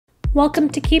Welcome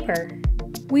to Keeper.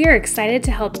 We are excited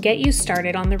to help get you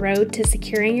started on the road to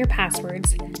securing your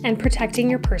passwords and protecting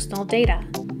your personal data.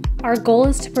 Our goal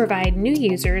is to provide new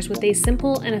users with a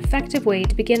simple and effective way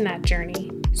to begin that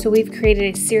journey. So we've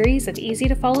created a series of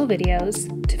easy-to-follow videos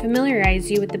to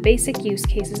familiarize you with the basic use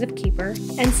cases of Keeper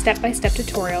and step-by-step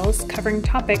tutorials covering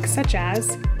topics such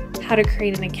as how to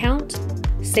create an account,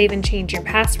 save and change your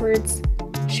passwords,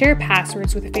 share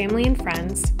passwords with family and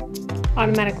friends,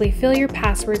 automatically fill your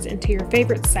passwords into your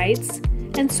favorite sites,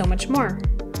 and so much more.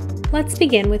 Let's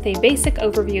begin with a basic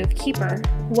overview of Keeper,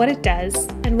 what it does,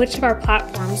 and which of our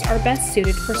platforms are best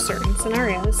suited for certain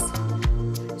scenarios.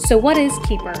 So what is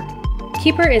Keeper?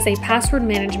 Keeper is a password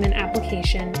management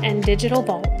application and digital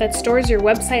vault that stores your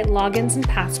website logins and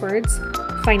passwords,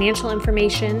 financial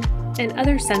information, and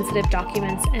other sensitive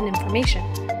documents and information.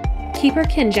 Keeper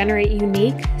can generate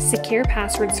unique, secure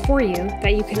passwords for you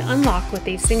that you can unlock with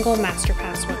a single master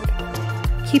password.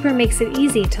 Keeper makes it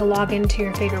easy to log into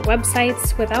your favorite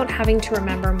websites without having to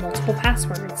remember multiple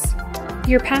passwords.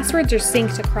 Your passwords are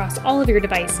synced across all of your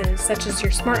devices, such as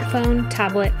your smartphone,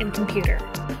 tablet, and computer.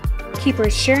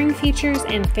 Keeper's sharing features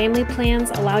and family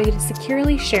plans allow you to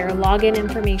securely share login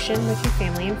information with your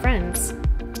family and friends.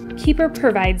 Keeper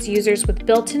provides users with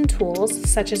built-in tools,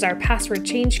 such as our password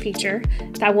change feature,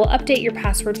 that will update your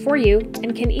password for you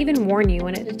and can even warn you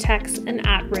when it detects an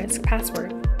at-risk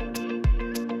password.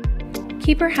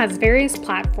 Keeper has various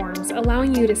platforms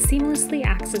allowing you to seamlessly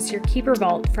access your Keeper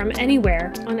Vault from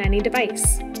anywhere on any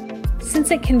device. Since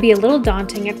it can be a little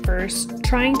daunting at first,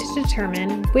 trying to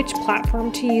determine which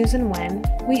platform to use and when,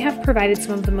 we have provided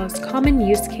some of the most common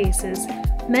use cases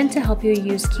meant to help you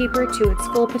use Keeper to its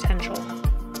full potential.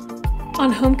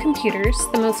 On home computers,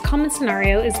 the most common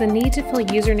scenario is the need to fill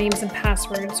usernames and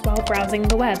passwords while browsing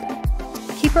the web.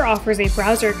 Keeper offers a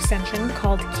browser extension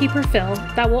called Keeper Fill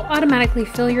that will automatically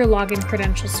fill your login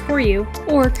credentials for you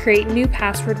or create new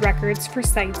password records for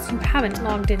sites you haven't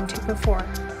logged into before.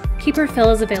 Keeper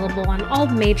Fill is available on all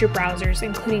major browsers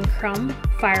including Chrome,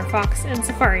 Firefox, and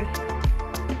Safari.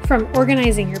 From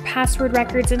organizing your password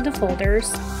records into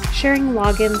folders, sharing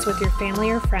logins with your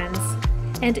family or friends,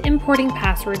 and importing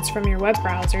passwords from your web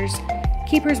browsers,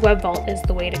 Keeper's Web Vault is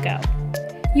the way to go.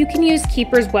 You can use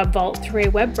Keeper's Web Vault through a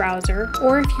web browser,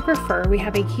 or if you prefer, we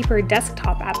have a Keeper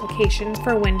desktop application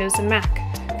for Windows and Mac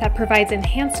that provides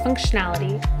enhanced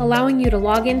functionality, allowing you to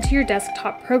log into your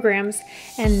desktop programs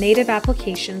and native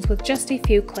applications with just a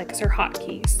few clicks or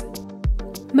hotkeys.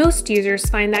 Most users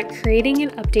find that creating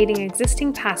and updating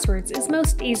existing passwords is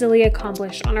most easily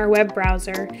accomplished on our web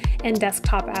browser and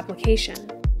desktop application.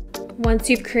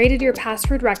 Once you've created your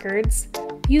password records,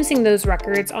 using those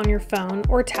records on your phone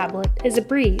or tablet is a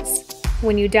breeze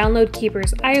when you download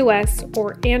Keeper's iOS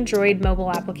or Android mobile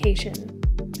application.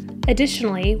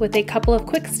 Additionally, with a couple of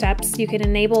quick steps, you can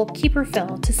enable Keeper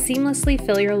Fill to seamlessly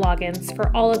fill your logins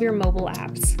for all of your mobile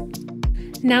apps.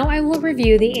 Now I will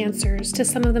review the answers to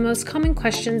some of the most common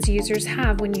questions users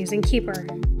have when using Keeper.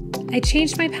 I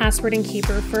changed my password in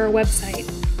Keeper for a website.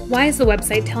 Why is the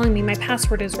website telling me my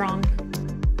password is wrong?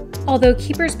 Although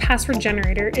Keeper's password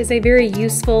generator is a very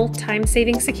useful,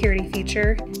 time-saving security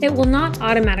feature, it will not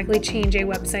automatically change a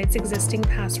website's existing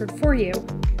password for you.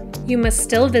 You must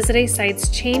still visit a site's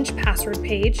Change Password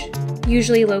page,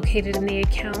 usually located in the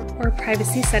account or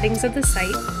privacy settings of the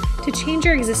site, to change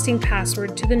your existing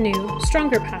password to the new,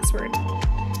 stronger password.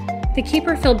 The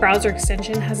Keeper Fill browser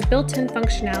extension has built-in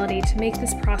functionality to make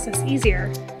this process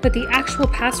easier, but the actual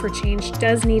password change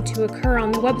does need to occur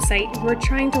on the website you are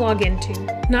trying to log into,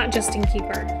 not just in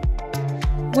Keeper.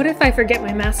 What if I forget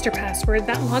my master password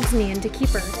that logs me into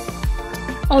Keeper?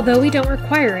 Although we don't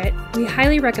require it, we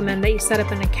highly recommend that you set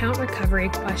up an account recovery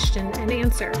question and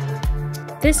answer.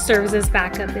 This serves as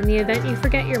backup in the event you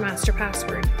forget your master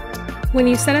password. When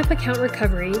you set up account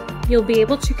recovery, you'll be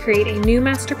able to create a new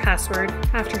master password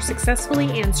after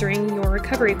successfully answering your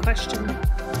recovery question.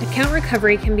 Account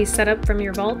recovery can be set up from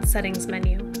your Vault settings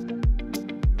menu.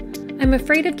 I'm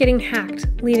afraid of getting hacked,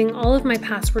 leaving all of my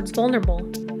passwords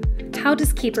vulnerable. How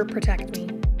does Keeper protect me?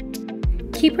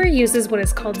 Keeper uses what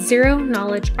is called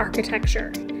zero-knowledge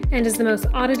architecture and is the most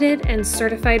audited and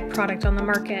certified product on the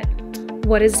market.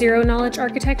 What is zero-knowledge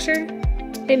architecture?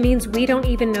 It means we don't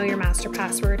even know your master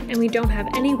password, and we don't have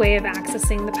any way of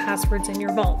accessing the passwords in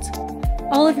your vault.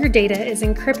 All of your data is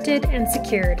encrypted and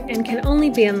secured and can only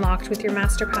be unlocked with your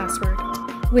master password.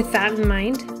 With that in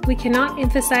mind, we cannot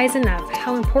emphasize enough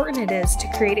how important it is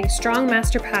to create a strong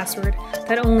master password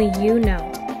that only you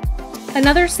know.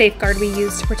 Another safeguard we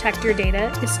use to protect your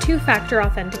data is two-factor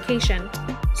authentication.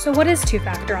 So what is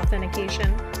two-factor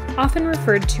authentication? Often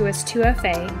referred to as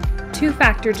 2FA,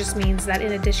 Two-factor just means that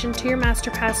in addition to your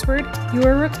master password, you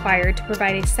are required to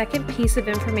provide a second piece of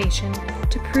information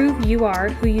to prove you are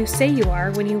who you say you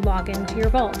are when you log into your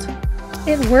vault.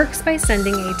 It works by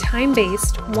sending a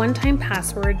time-based, one-time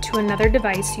password to another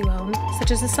device you own, such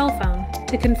as a cell phone,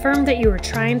 to confirm that you are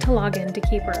trying to log into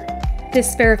Keeper.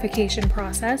 This verification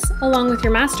process, along with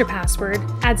your master password,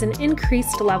 adds an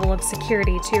increased level of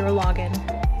security to your login.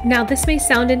 Now, this may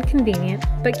sound inconvenient,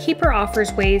 but Keeper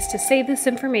offers ways to save this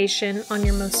information on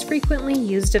your most frequently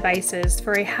used devices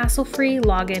for a hassle-free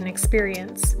login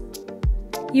experience.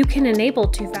 You can enable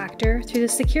two-factor through the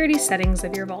security settings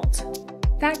of your vault.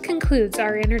 That concludes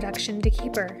our introduction to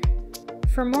Keeper.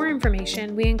 For more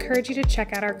information, we encourage you to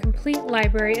check out our complete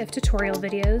library of tutorial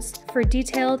videos for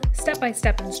detailed,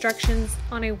 step-by-step instructions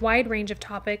on a wide range of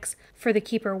topics for the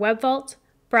Keeper web vault,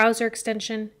 browser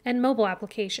extension, and mobile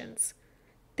applications.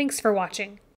 Thanks for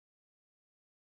watching.